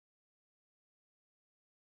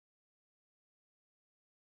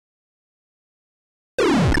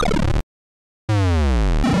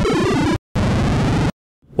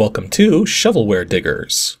Welcome to Shovelware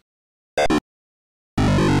Diggers.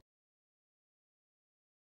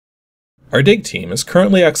 Our dig team is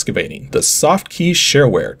currently excavating the Softkey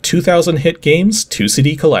Shareware 2000 Hit Games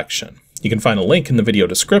 2CD collection. You can find a link in the video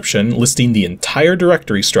description listing the entire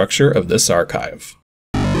directory structure of this archive.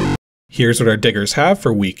 Here's what our diggers have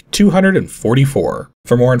for week 244.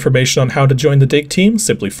 For more information on how to join the dig team,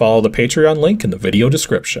 simply follow the Patreon link in the video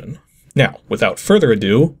description. Now, without further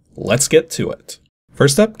ado, let's get to it.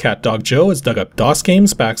 First up, CatDog Joe has dug up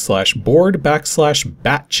DOSGAMES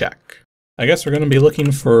 /board/BATCHECK. I guess we're going to be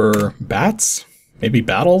looking for bats, maybe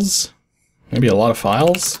battles, maybe a lot of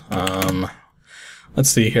files. Let's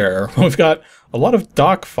see here. We've got a lot of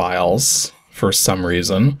doc files for some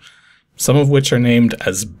reason, some of which are named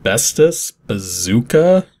Asbestos,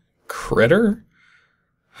 Bazooka, Critter.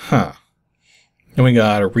 Huh. And we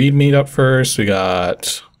got a readme up first. We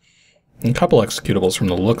got a couple executables from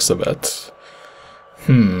the looks of it.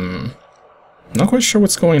 Not quite sure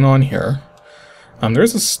what's going on here.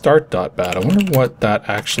 There's a start.bat. I wonder what that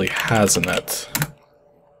actually has in it.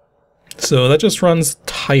 So that just runs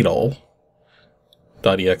title.exe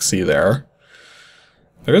there.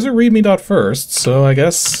 There is a readme.first, so I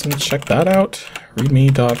guess I'll check that out.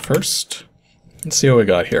 Readme.first. Let's see what we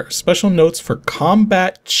got here. Special notes for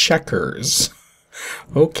combat checkers.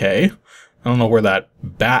 Okay. I don't know where that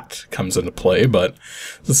bat comes into play, but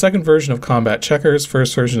the second version of Combat Checkers.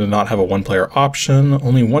 First version did not have a one-player option.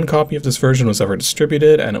 Only one copy of this version was ever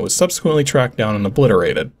distributed, and it was subsequently tracked down and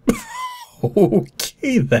obliterated.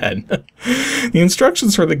 Okay then. The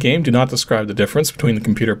instructions for the game do not describe the difference between the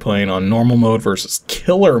computer playing on normal mode versus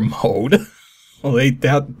killer mode. Well, they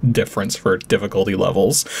have difference for difficulty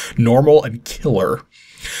levels, normal and killer.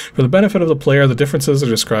 For the benefit of the player, the differences are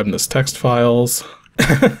described in this text files.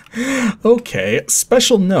 Okay,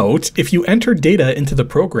 special note, if you enter data into the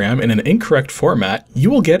program in an incorrect format, you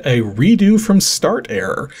will get a redo from start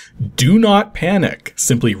error. Do not panic.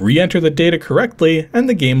 Simply re-enter the data correctly and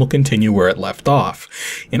the game will continue where it left off.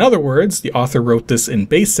 In other words, the author wrote this in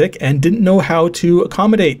BASIC and didn't know how to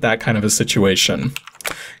accommodate that kind of a situation.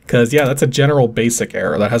 Because yeah, that's a general BASIC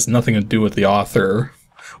error. That has nothing to do with the author.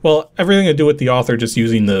 Well, everything to do with the author just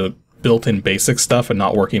using the built-in BASIC stuff and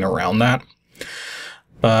not working around that.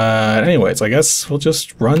 But anyways, I guess we'll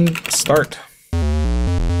just run start.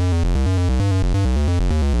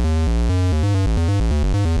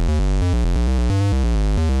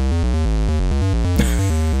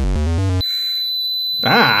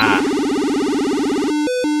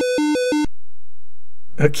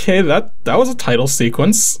 Okay, that was a title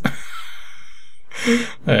sequence.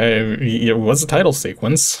 It was a title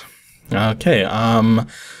sequence. Okay,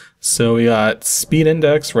 so we got speed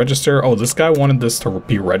index, register. Oh, this guy wanted this to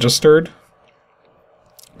be registered.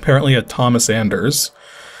 Apparently a Thomas Anders.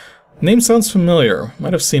 Name sounds familiar.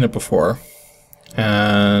 Might have seen it before.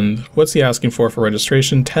 And what's he asking for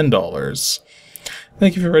registration? $10.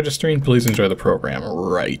 Thank you for registering. Please enjoy the program.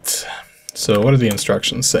 Right. So what do the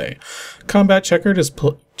instructions say? Combat Checkered is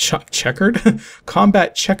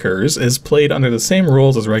Combat Checkers is played under the same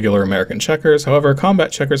rules as regular American checkers. However, Combat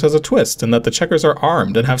Checkers has a twist in that the checkers are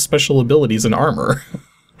armed and have special abilities and armor.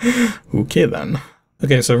 Okay then.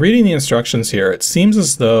 Okay, so reading the instructions here, it seems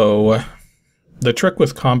as though the trick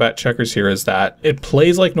with Combat Checkers here is that it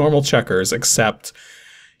plays like normal checkers, except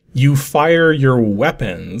you fire your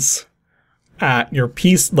weapons at your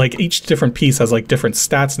piece. Like each different piece has like different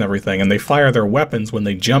stats and everything, and they fire their weapons when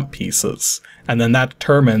they jump pieces, and then that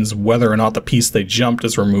determines whether or not the piece they jumped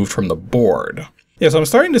is removed from the board. Yeah, so I'm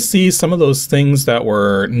starting to see some of those things that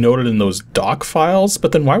were noted in those doc files,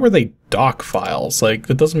 but then why were they doc files? Like,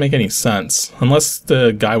 that doesn't make any sense. Unless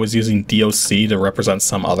the guy was using DOC to represent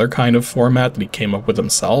some other kind of format that he came up with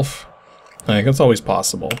himself. Like, it's always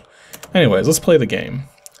possible. Anyways, let's play the game.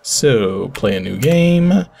 So, play a new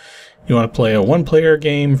game. You want to play a one-player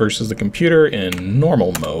game versus the computer in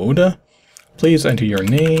normal mode. Please enter your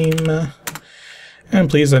name, and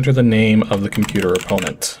please enter the name of the computer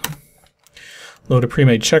opponent. Load a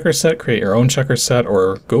pre-made checker set, create your own checker set,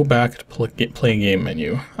 or go back to play game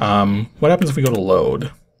menu. What happens if we go to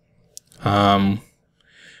load? Well,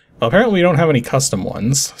 apparently we don't have any custom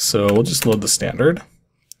ones, so we'll just load the standard.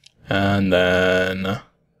 And then,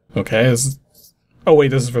 okay, oh wait,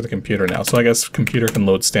 this is for the computer now, so I guess computer can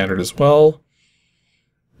load standard as well.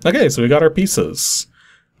 Okay, so we got our pieces.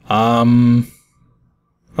 Okay, I'm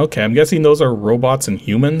guessing those are robots and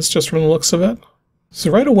humans just from the looks of it. So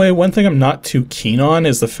right away, one thing I'm not too keen on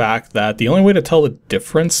is the fact that the only way to tell the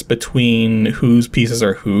difference between whose pieces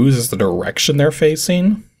are whose is the direction they're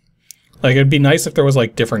facing. Like, it'd be nice if there was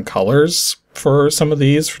like different colors for some of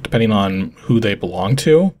these, depending on who they belong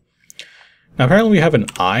to. Now apparently we have an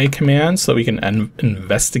I command so that we can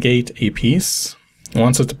investigate a piece. It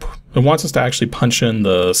wants us to actually punch in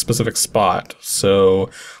the specific spot.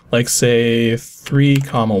 So like say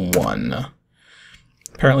 3,1.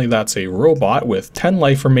 Apparently that's a robot with 10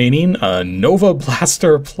 life remaining, a Nova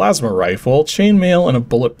Blaster plasma rifle, chainmail, and a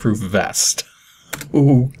bulletproof vest.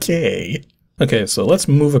 Okay. Okay, so let's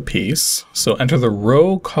move a piece. So enter the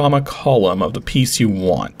row, comma, column of the piece you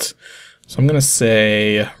want. So I'm gonna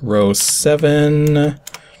say row 7,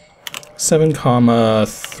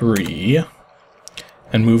 7,3,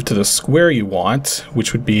 and move to the square you want,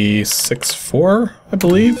 which would be 6,4, I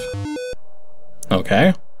believe.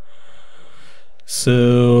 Okay.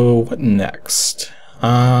 So what next?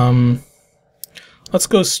 Let's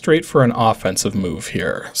go straight for an offensive move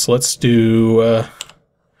here. So let's do,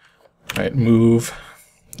 right, move.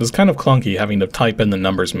 This is kind of clunky having to type in the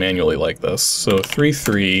numbers manually like this. So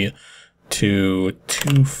 3,3 to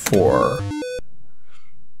 2,4.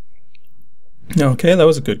 Okay, that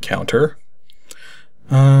was a good counter.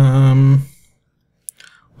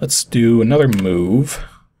 Let's do another move.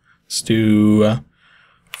 Let's do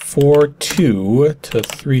 4,2 to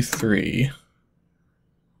 3,3.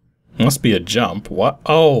 Must be a jump. What?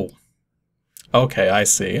 Oh! Okay, I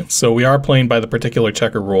see. So we are playing by the particular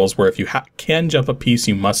checker rules where if you can jump a piece,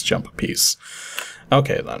 you must jump a piece.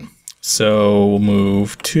 Okay, then. So we'll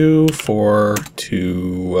move 2, 4,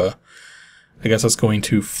 2... I guess that's going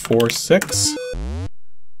to 4, 6.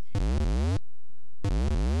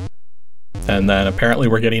 And then apparently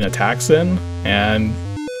we're getting attacks in, and...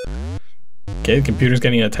 Okay, the computer's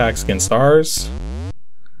getting attacks against ours.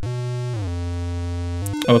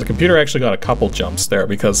 Oh, the computer actually got a couple jumps there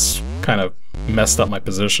because kind of messed up my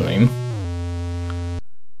positioning.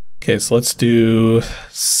 Okay, so let's do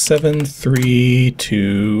 7, 3,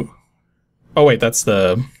 2... Oh wait, that's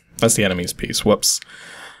the enemy's piece. Whoops.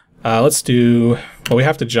 Let's do... Well, we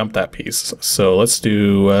have to jump that piece. So let's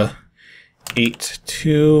do 8,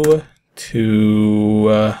 2,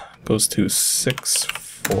 2, goes to 6,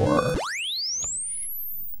 4.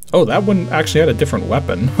 Oh, that one actually had a different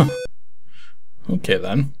weapon. Okay,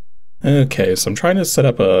 then. Okay, so I'm trying to set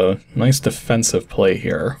up a nice defensive play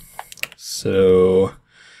here. So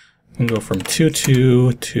I'm going to go from 2,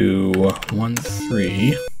 2 to 1,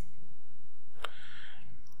 3.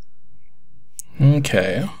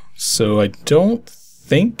 Okay, so I don't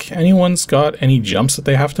think anyone's got any jumps that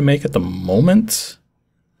they have to make at the moment.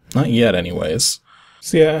 Not yet, anyways.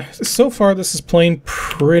 So yeah, so far this is playing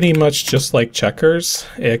pretty much just like checkers,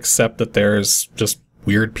 except that there's just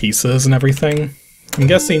weird pieces and everything. I'm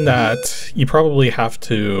guessing that you probably have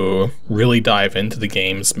to really dive into the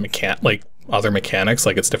game's other mechanics,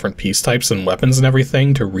 like its different piece types and weapons and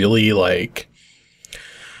everything, to really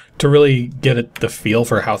get the feel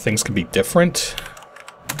for how things could be different.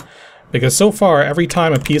 Because so far, every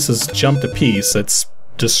time a piece has jumped a piece, it's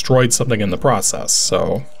destroyed something in the process,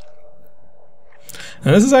 so...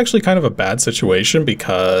 And this is actually kind of a bad situation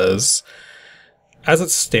because, as it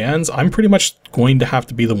stands, I'm pretty much going to have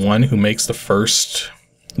to be the one who makes the first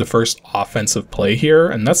offensive play here,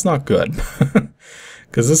 and that's not good.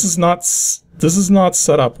 Because this is not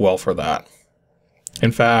set up well for that.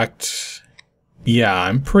 In fact, yeah,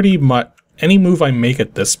 I'm pretty much... Any move I make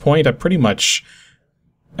at this point, I pretty much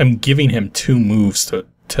am giving him 2 moves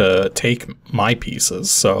to take my pieces,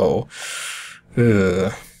 so...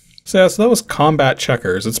 So yeah, so that was combat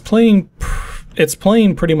checkers. It's playing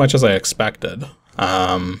pretty much as I expected.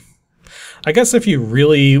 I guess if you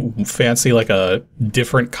really fancy like a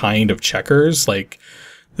different kind of checkers, like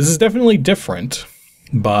this is definitely different,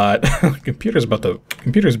 but computer's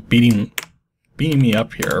beating me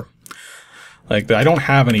up here. Like I don't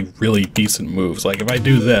have any really decent moves. Like if I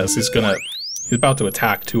do this, he's about to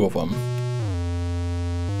attack 2 of them.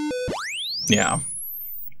 Yeah.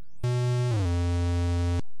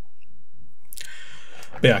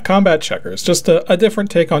 But yeah, combat checkers, just a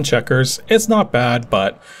different take on checkers. It's not bad,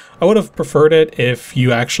 but I would have preferred it if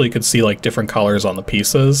you actually could see like different colors on the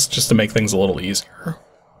pieces, just to make things a little easier.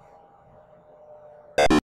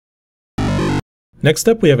 Next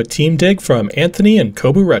up, we have a team dig from Anthony and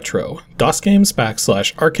Kobu Retro, DOSGAMES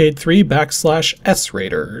 /Arcade3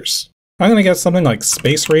 /SRAIDERS. I'm gonna get something like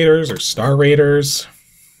Space Raiders or Star Raiders.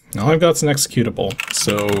 All I've got is an executable,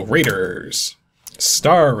 so Raiders.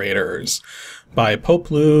 Star Raiders. By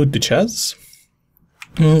Poplu Duches.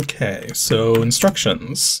 Okay, so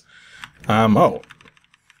instructions. Got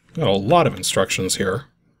a lot of instructions here.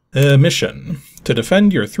 Mission. To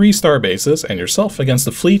defend your 3 star bases and yourself against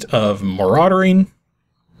a fleet of marauding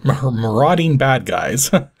marauding bad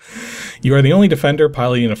guys. You are the only defender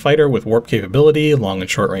piloting a fighter with warp capability, long and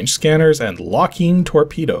short range scanners, and locking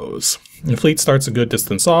torpedoes. The fleet starts a good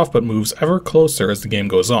distance off, but moves ever closer as the game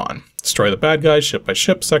goes on. Destroy the bad guys ship by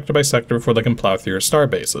ship, sector by sector, before they can plow through your star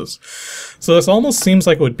bases. So this almost seems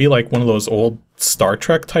like it would be like one of those old Star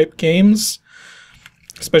Trek type games,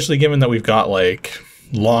 especially given that we've got like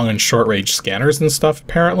long and short range scanners and stuff,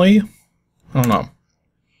 apparently. I don't know.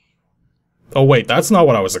 Oh wait, that's not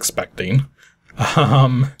what I was expecting.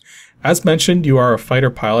 As mentioned, you are a fighter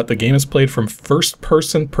pilot. The game is played from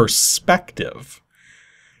first-person perspective.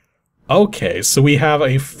 Okay, so we have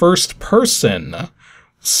a first-person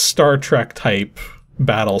Star Trek type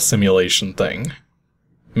battle simulation thing.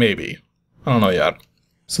 Maybe. I don't know yet.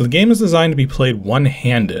 So the game is designed to be played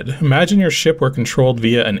one-handed. Imagine your ship were controlled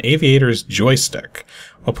via an aviator's joystick.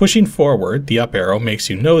 While pushing forward, the up arrow makes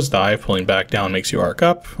you nosedive, pulling back down makes you arc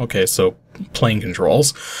up. Okay, so plane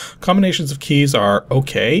controls. Combinations of keys are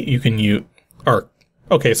okay. You can use...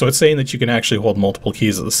 Okay, so it's saying that you can actually hold multiple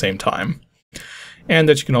keys at the same time. And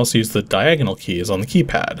that you can also use the diagonal keys on the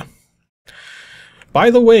keypad. By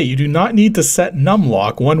the way, you do not need to set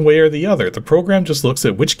numlock one way or the other. The program just looks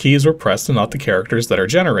at which keys were pressed and not the characters that are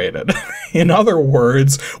generated. In other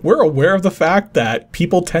words, we're aware of the fact that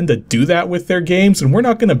people tend to do that with their games, and we're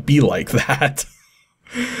not going to be like that.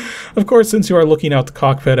 Of course, since you are looking out the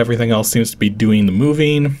cockpit, everything else seems to be doing the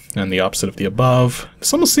moving, and the opposite of the above.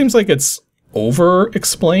 This almost seems like it's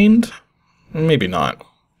over-explained. Maybe not.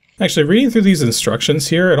 Actually, reading through these instructions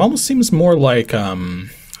here, it almost seems more like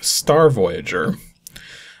Star Voyager.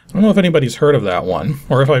 I don't know if anybody's heard of that one,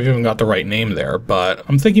 or if I've even got the right name there, but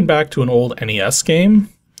I'm thinking back to an old NES game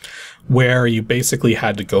where you basically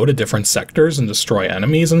had to go to different sectors and destroy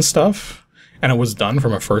enemies and stuff, and it was done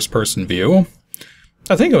from a first-person view.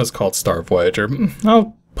 I think it was called Star Voyager.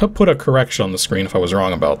 I'll put a correction on the screen if I was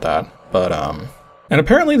wrong about that, but and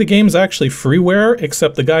apparently the game's actually freeware,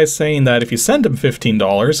 except the guy's saying that if you send him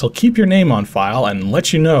 $15, he'll keep your name on file and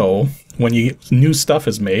let you know when new stuff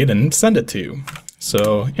is made and send it to you.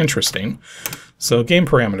 So, interesting. So, game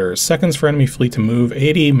parameters. Seconds for enemy fleet to move,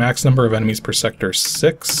 80. Max number of enemies per sector,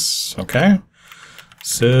 6. Okay.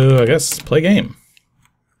 So, I guess play game.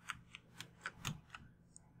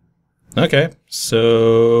 Okay.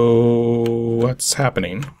 So, what's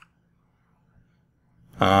happening?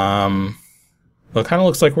 Well, it kind of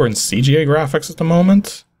looks like we're in CGA graphics at the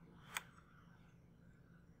moment.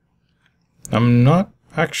 I'm not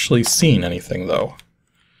actually seeing anything, though.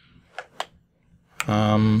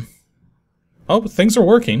 Oh, but things are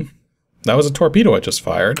working. That was a torpedo I just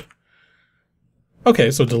fired. Okay,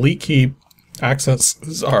 so delete key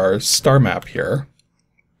accesses our star map here.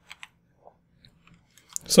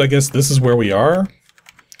 So I guess this is where we are.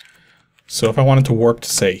 So if I wanted to warp to,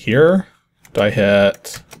 say, here, do I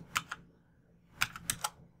hit...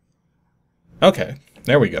 Okay,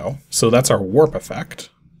 there we go. So that's our warp effect.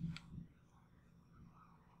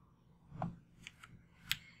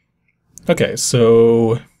 Okay,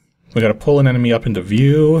 so we gotta pull an enemy up into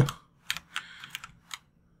view.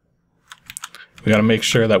 We gotta make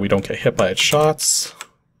sure that we don't get hit by its shots.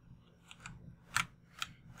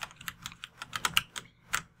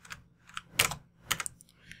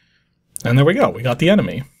 And there we go, we got the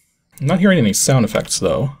enemy. I'm not hearing any sound effects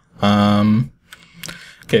though.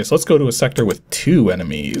 Okay, so let's go to a sector with 2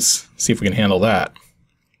 enemies. See if we can handle that.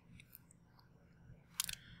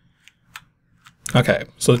 Okay,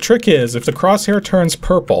 so the trick is, if the crosshair turns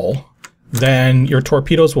purple, then your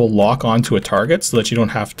torpedoes will lock onto a target so that you don't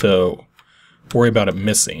have to worry about it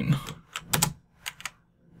missing.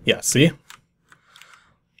 Yeah, see?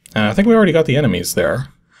 And I think we already got the enemies there.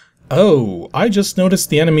 Oh, I just noticed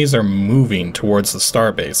the enemies are moving towards the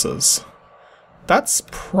star bases. That's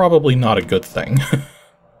probably not a good thing.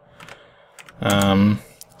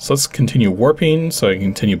 So let's continue warping so I can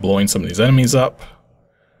continue blowing some of these enemies up.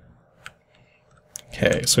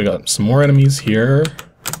 Okay, so we got some more enemies here.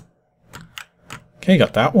 Okay,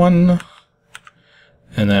 got that one.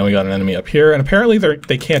 And then we got an enemy up here. And apparently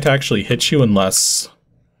they can't actually hit you unless...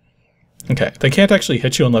 Okay, they can't actually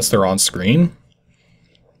hit you unless they're on screen.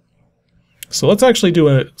 So let's actually do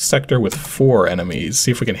a sector with 4 enemies,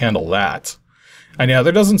 see if we can handle that. And yeah,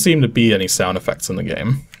 there doesn't seem to be any sound effects in the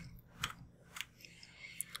game.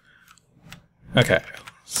 Okay,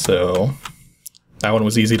 so that one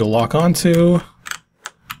was easy to lock onto.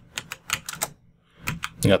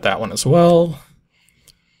 You got that one as well.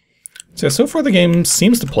 So, so far the game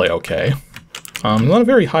seems to play okay. Not a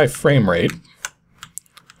very high frame rate.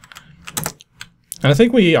 And I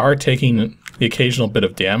think we are taking the occasional bit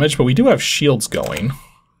of damage, but we do have shields going.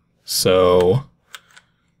 So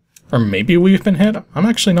Or maybe we've been hit? I'm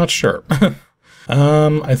actually not sure.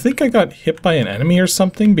 I think I got hit by an enemy or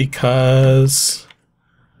something because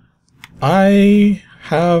I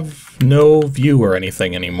have no view or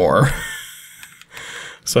anything anymore.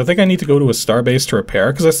 So I think I need to go to a starbase to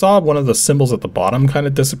repair, because I saw one of the symbols at the bottom kind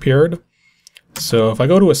of disappeared. So if I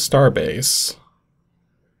go to a starbase...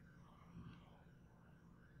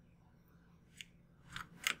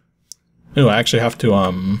 Ooh, I actually have to,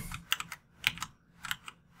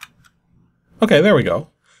 Okay, there we go.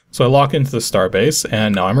 So I lock into the starbase,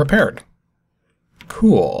 and now I'm repaired.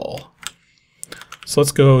 Cool. So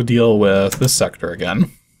let's go deal with this sector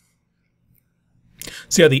again.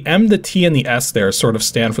 So yeah, the M, the T, and the S there sort of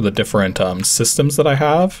stand for the different systems that I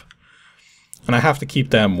have. And I have to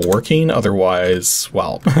keep them working, otherwise,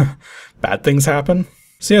 well, bad things happen.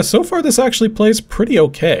 So yeah, so far this actually plays pretty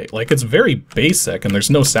okay. Like, it's very basic and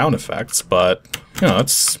there's no sound effects, but, you know, it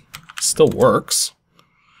still works.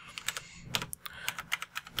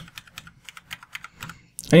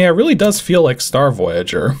 And yeah, it really does feel like Star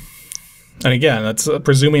Voyager. And again, that's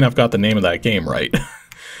presuming I've got the name of that game right.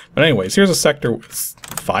 But anyways, here's a sector with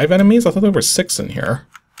 5 enemies? I thought there were 6 in here.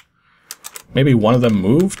 Maybe one of them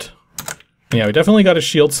moved? Yeah, we definitely got a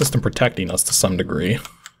shield system protecting us to some degree.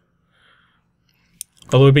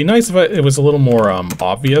 Although it'd be nice if it was a little more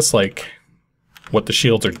obvious, like, what the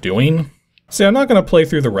shields are doing. See, I'm not going to play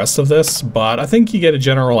through the rest of this, but I think you get a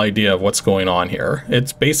general idea of what's going on here.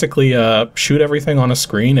 It's basically a shoot everything on a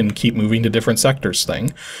screen and keep moving to different sectors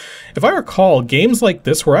thing. If I recall, games like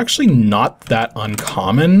this were actually not that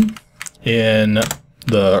uncommon in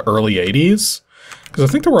the early 80s, because I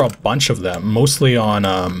think there were a bunch of them, mostly on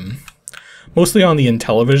the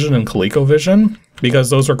Intellivision and ColecoVision, because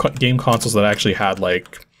those were game consoles that actually had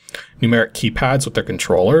like numeric keypads with their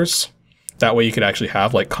controllers. That way you could actually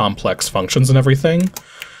have like complex functions and everything.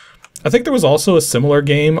 I think there was also a similar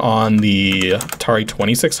game on the Atari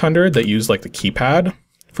 2600 that used like the keypad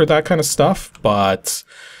for that kind of stuff, but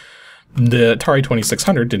the Atari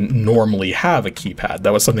 2600 didn't normally have a keypad.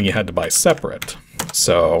 That was something you had to buy separate.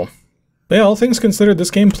 So, yeah, all things considered,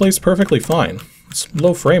 this game plays perfectly fine. It's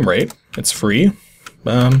low frame rate, it's free.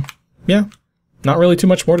 Yeah, not really too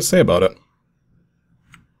much more to say about it.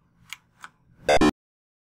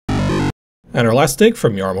 And our last dig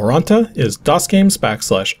from Yarmoranta is DOSGAMES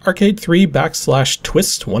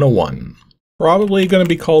 /arcade3/twist101. Probably going to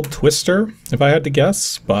be called Twister, if I had to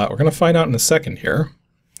guess, but we're going to find out in a second here.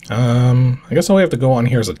 I guess all we have to go on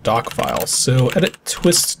here is a doc file, so edit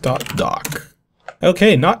twist.doc.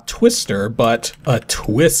 Okay, not Twister, but a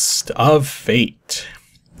Twist of Fate.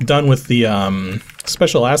 Done with the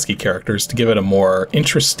special ASCII characters to give it a more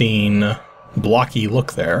interesting, blocky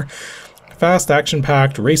look there. Fast,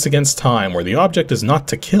 action-packed, race against time, where the object is not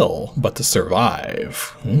to kill, but to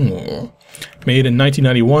survive. Ooh. Made in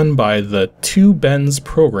 1991 by the Two Bens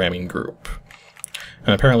Programming Group.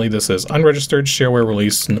 And apparently this is unregistered, Shareware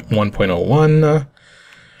release 1.01.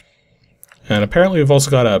 And apparently we've also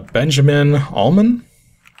got a Benjamin Allman.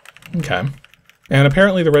 Okay. And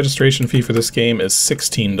apparently the registration fee for this game is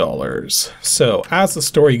 $16. So, as the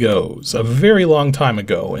story goes, a very long time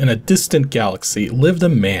ago, in a distant galaxy, lived a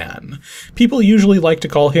man. People usually like to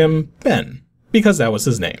call him Ben, because that was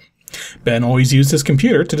his name. Ben always used his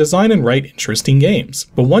computer to design and write interesting games,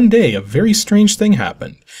 but one day a very strange thing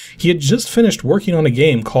happened. He had just finished working on a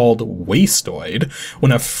game called Wasteoid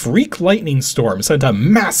when a freak lightning storm sent a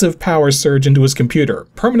massive power surge into his computer,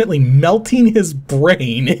 permanently melting his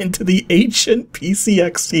brain into the ancient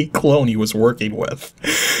PCXT clone he was working with.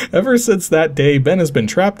 Ever since that day, Ben has been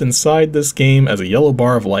trapped inside this game as a yellow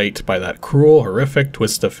bar of light by that cruel, horrific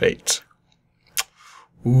twist of fate.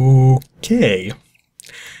 Okay.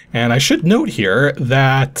 And I should note here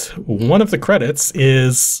that one of the credits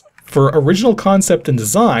is, for original concept and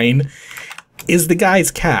design, is the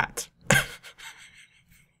guy's cat.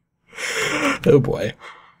 Oh boy.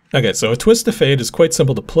 Okay, so a Twist of Fate is quite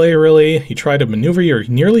simple to play, really. You try to maneuver your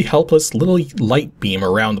nearly helpless little light beam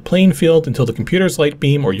around the playing field until the computer's light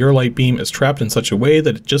beam or your light beam is trapped in such a way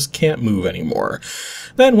that it just can't move anymore.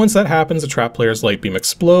 Then, once that happens, the trapped player's light beam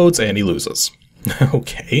explodes and he loses.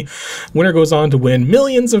 Okay, winner goes on to win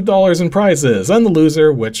millions of dollars in prizes, and the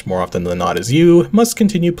loser, which more often than not is you, must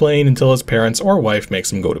continue playing until his parents or wife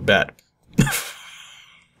makes him go to bed.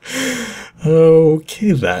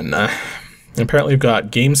 Okay then. Apparently we've got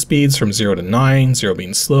game speeds from 0 to 9, 0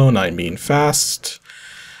 being slow, 9 being fast.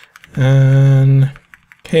 And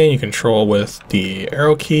okay, you control with the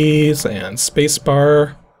arrow keys and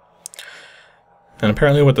spacebar. And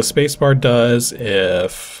apparently what the spacebar does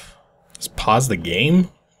just pause the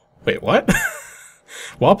game? Wait, what?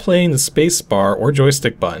 While playing, the spacebar or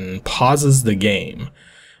joystick button pauses the game.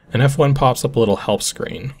 And F1 pops up a little help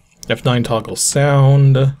screen. F9 toggles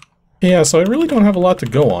sound. Yeah, so I really don't have a lot to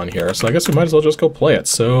go on here, so I guess we might as well just go play it.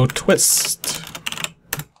 So, twist.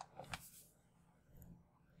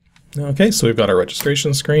 Okay, so we've got our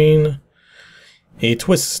registration screen. A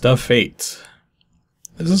twist of fate.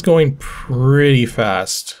 This is going pretty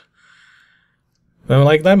fast.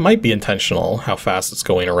 Like, that might be intentional, how fast it's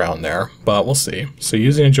going around there, but we'll see. So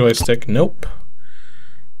using a joystick, nope.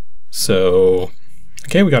 So,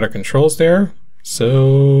 okay, we got our controls there.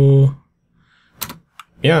 So,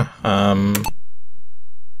 yeah,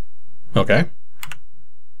 okay.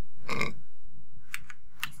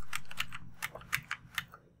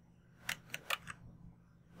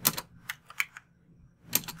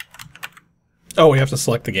 Oh, we have to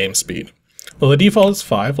select the game speed. Well, the default is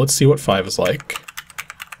 5. Let's see what 5 is like.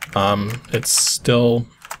 It's still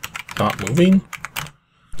not moving.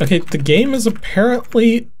 Okay, the game is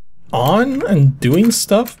apparently on and doing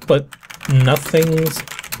stuff, but nothing's...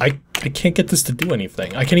 I can't get this to do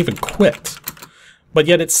anything. I can't even quit. But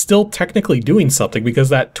yet it's still technically doing something because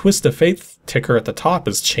that Twist of Fate ticker at the top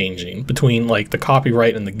is changing between, like, the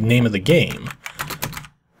copyright and the name of the game.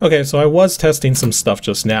 Okay, so I was testing some stuff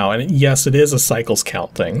just now, and yes, it is a cycles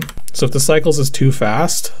count thing. So if the cycles is too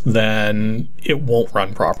fast, then it won't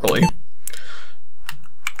run properly.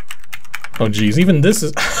 Oh geez, even this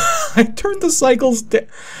is... I turned the cycles down.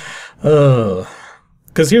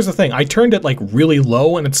 Because here's the thing, I turned it like really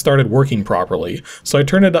low and it started working properly. So I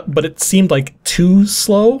turned it up, but it seemed like too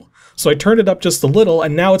slow. So I turned it up just a little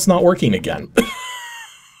and now it's not working again.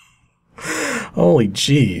 Holy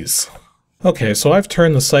jeez. Okay, so I've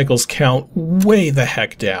turned the cycles count way the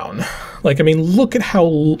heck down. Like, I mean, look at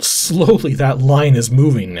how slowly that line is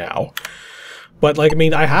moving now. But, like, I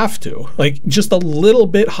mean, I have to. Like, just a little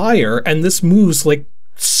bit higher, and this moves, like,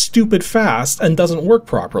 stupid fast and doesn't work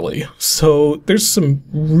properly. So, there's some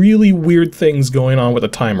really weird things going on with the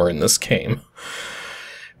timer in this game.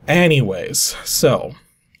 Anyways, so,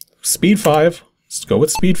 speed 5. Let's go with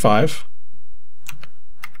speed 5.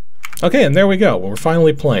 Okay, and there we go. We're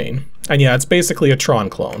finally playing. And yeah, it's basically a Tron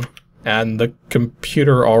clone. And the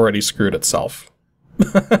computer already screwed itself.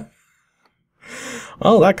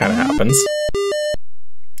 Well, that kind of happens.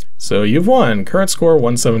 So you've won. Current score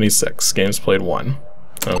 176. Games played 1.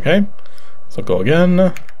 Okay. So go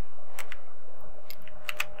again.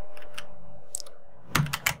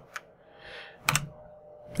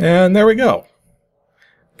 And there we go.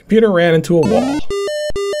 Computer ran into a wall.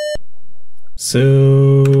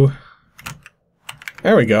 So...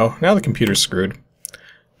 there we go. Now the computer's screwed.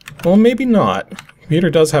 Well, maybe not. The computer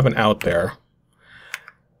does have an out there.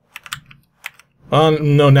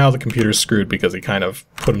 No, now the computer's screwed because he kind of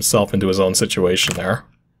put himself into his own situation there.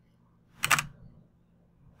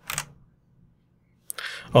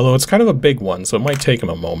 Although it's kind of a big one, so it might take him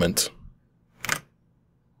a moment.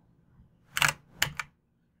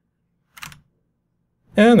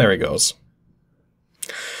 And there he goes.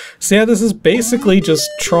 So yeah, this is basically just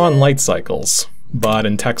Tron Lightcycles, but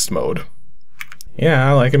in text mode.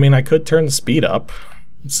 Yeah, like, I mean, I could turn the speed up.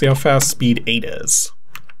 Let's see how fast speed 8 is.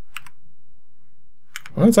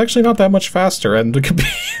 Well, it's actually not that much faster, and the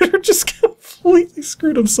computer just completely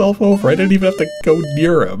screwed himself over. I didn't even have to go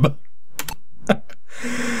near him.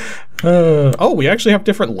 Oh, we actually have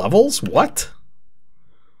different levels? What?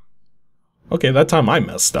 Okay, that time I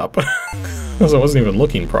messed up. Because I wasn't even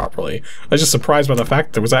looking properly. I was just surprised by the fact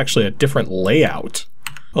that there was actually a different layout.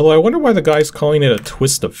 Although I wonder why the guy's calling it a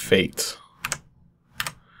Twist of Fate.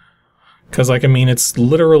 Because, like, I mean, it's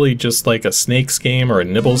literally just like a Snakes game or a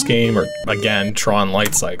Nibbles game or, again, Tron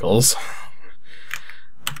Lightcycles.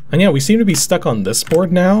 And yeah, we seem to be stuck on this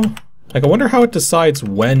board now. Like, I wonder how it decides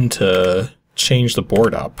when to change the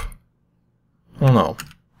board up. I don't know.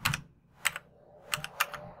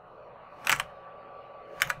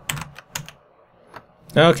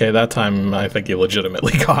 Okay, that time I think you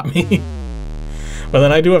legitimately got me. But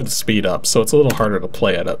then I do have to speed up, so it's a little harder to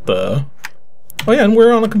play it at the... Oh yeah, and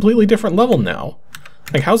we're on a completely different level now.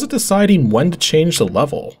 Like, how's it deciding when to change the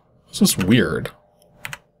level? It's just weird.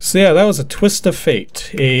 So yeah, that was a Twist of Fate.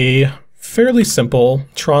 A fairly simple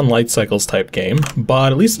Tron Lightcycles type game,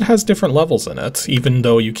 but at least it has different levels in it, even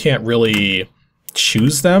though you can't really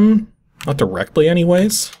choose them. Not directly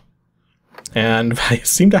anyways. And I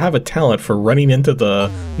seem to have a talent for running into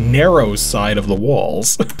the narrow side of the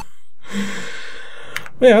walls.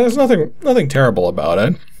 Yeah, there's nothing terrible about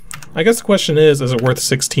it. I guess the question is it worth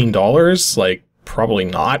 $16? Like, probably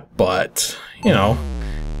not, but, you know,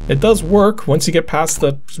 it does work once you get past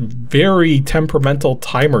the very temperamental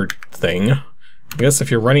timer thing. I guess if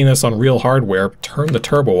you're running this on real hardware, turn the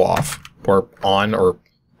turbo off, or on, or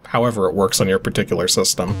however it works on your particular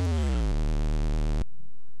system.